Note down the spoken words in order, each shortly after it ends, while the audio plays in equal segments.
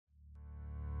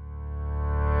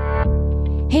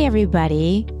Hey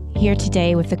everybody, here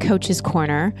today with the Coach's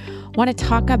Corner. I want to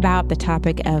talk about the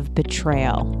topic of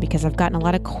betrayal because I've gotten a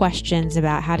lot of questions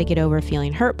about how to get over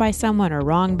feeling hurt by someone or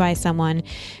wronged by someone.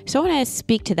 So I want to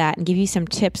speak to that and give you some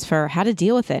tips for how to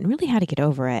deal with it and really how to get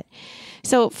over it.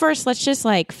 So first, let's just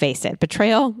face it.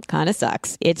 Betrayal kind of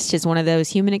sucks. It's just one of those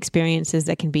human experiences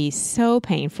that can be so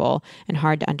painful and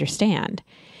hard to understand.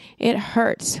 It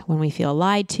hurts when we feel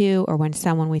lied to or when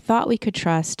someone we thought we could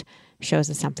trust shows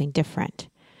us something different.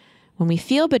 When we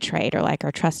feel betrayed or like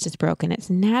our trust is broken, it's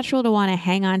natural to want to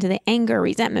hang on to the anger,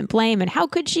 resentment, blame, and how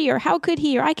could she or how could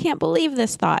he or I can't believe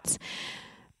this thoughts.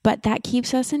 But that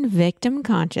keeps us in victim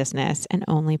consciousness and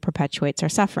only perpetuates our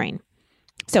suffering.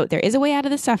 So there is a way out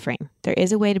of the suffering. There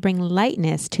is a way to bring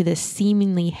lightness to this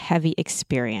seemingly heavy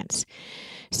experience.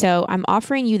 So I'm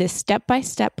offering you this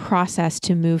step-by-step process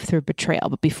to move through betrayal.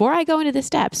 But before I go into the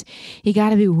steps, you got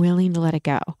to be willing to let it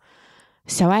go.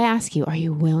 So I ask you, are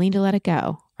you willing to let it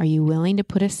go? Are you willing to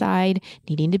put aside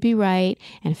needing to be right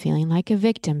and feeling like a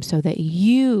victim so that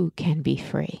you can be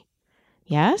free?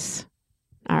 Yes?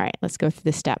 All right, let's go through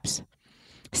the steps.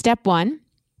 Step 1,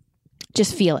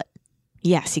 just feel it.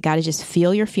 Yes, you got to just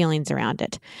feel your feelings around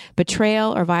it.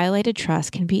 Betrayal or violated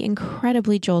trust can be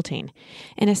incredibly jolting.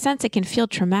 In a sense, it can feel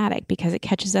traumatic because it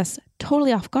catches us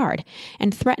totally off guard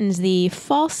and threatens the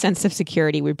false sense of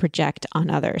security we project on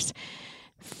others.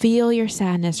 Feel your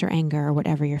sadness or anger or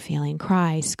whatever you're feeling.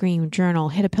 Cry, scream, journal,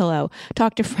 hit a pillow.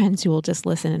 Talk to friends who will just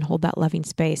listen and hold that loving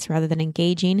space rather than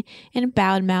engaging in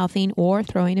bad-mouthing or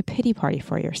throwing a pity party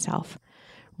for yourself.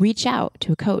 Reach out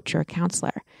to a coach or a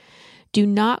counselor. Do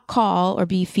not call or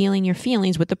be feeling your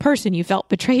feelings with the person you felt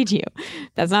betrayed you.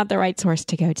 That's not the right source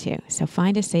to go to. So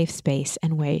find a safe space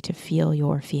and way to feel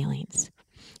your feelings.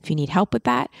 If you need help with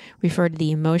that, refer to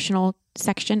the emotional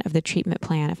section of the treatment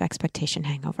plan of expectation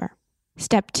hangover.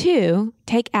 Step 2,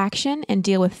 take action and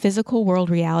deal with physical world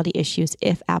reality issues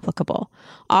if applicable.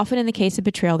 Often in the case of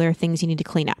betrayal, there are things you need to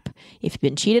clean up. If you've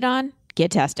been cheated on,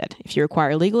 get tested. If you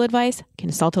require legal advice,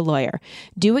 consult a lawyer.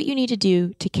 Do what you need to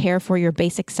do to care for your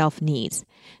basic self needs.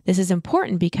 This is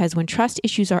important because when trust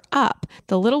issues are up,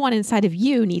 the little one inside of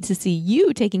you needs to see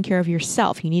you taking care of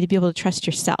yourself. You need to be able to trust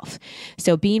yourself.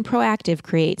 So being proactive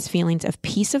creates feelings of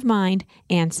peace of mind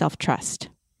and self-trust.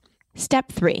 Step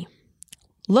 3.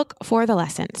 Look for the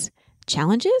lessons.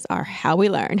 Challenges are how we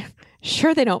learn.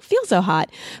 Sure, they don't feel so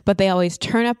hot, but they always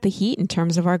turn up the heat in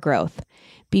terms of our growth.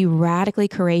 Be radically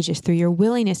courageous through your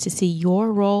willingness to see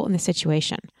your role in the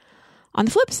situation. On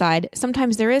the flip side,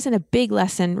 sometimes there isn't a big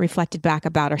lesson reflected back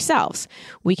about ourselves.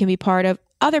 We can be part of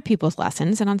other people's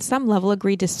lessons and on some level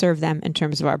agree to serve them in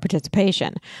terms of our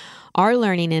participation. Our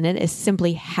learning in it is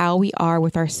simply how we are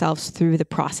with ourselves through the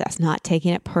process, not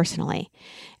taking it personally.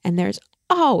 And there's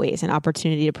always an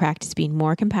opportunity to practice being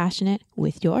more compassionate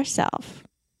with yourself.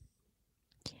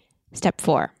 Step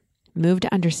 4, move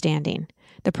to understanding.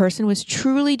 The person was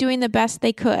truly doing the best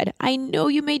they could. I know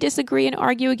you may disagree and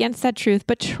argue against that truth,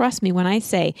 but trust me when I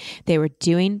say they were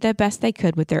doing the best they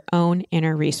could with their own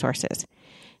inner resources.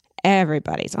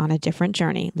 Everybody's on a different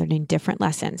journey, learning different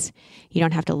lessons. You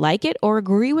don't have to like it or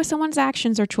agree with someone's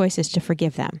actions or choices to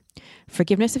forgive them.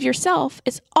 Forgiveness of yourself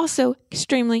is also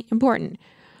extremely important.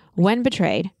 When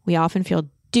betrayed, we often feel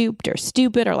duped or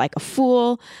stupid or like a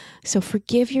fool. So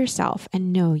forgive yourself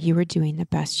and know you were doing the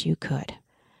best you could.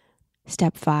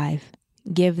 Step 5,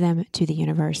 give them to the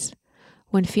universe.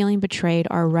 When feeling betrayed,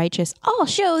 our righteous, I'll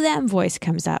show them voice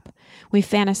comes up. We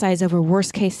fantasize over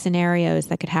worst case scenarios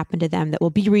that could happen to them that will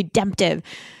be redemptive.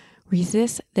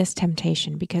 Resist this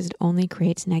temptation because it only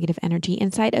creates negative energy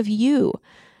inside of you.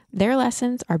 Their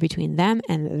lessons are between them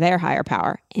and their higher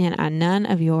power and are none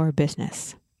of your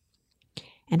business.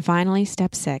 And finally,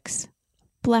 step 6,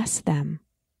 bless them.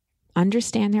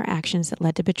 Understand their actions that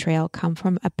led to betrayal come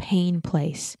from a pain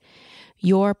place.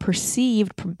 Your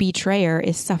perceived betrayer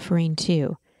is suffering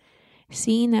too.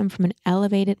 Seeing them from an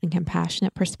elevated and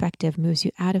compassionate perspective moves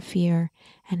you out of fear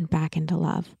and back into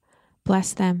love.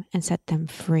 Bless them and set them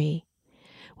free.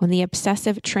 When the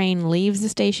obsessive train leaves the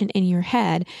station in your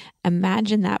head,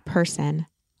 imagine that person,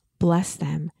 bless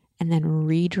them, and then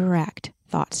redirect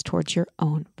thoughts towards your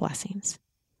own blessings.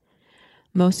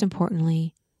 Most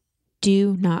importantly,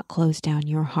 do not close down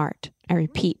your heart. I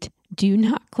repeat, do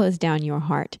not close down your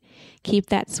heart. Keep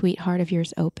that sweet heart of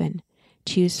yours open.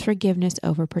 Choose forgiveness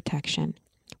over protection.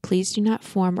 Please do not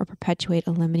form or perpetuate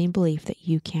a limiting belief that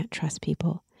you can't trust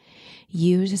people.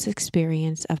 Use this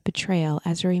experience of betrayal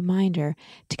as a reminder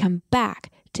to come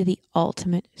back to the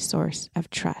ultimate source of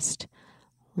trust: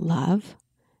 love,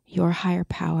 your higher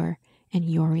power, and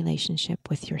your relationship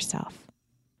with yourself.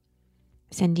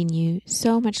 Sending you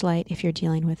so much light if you're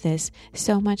dealing with this,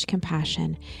 so much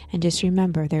compassion, and just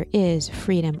remember there is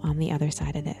freedom on the other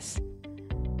side of this.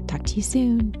 Talk to you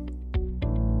soon.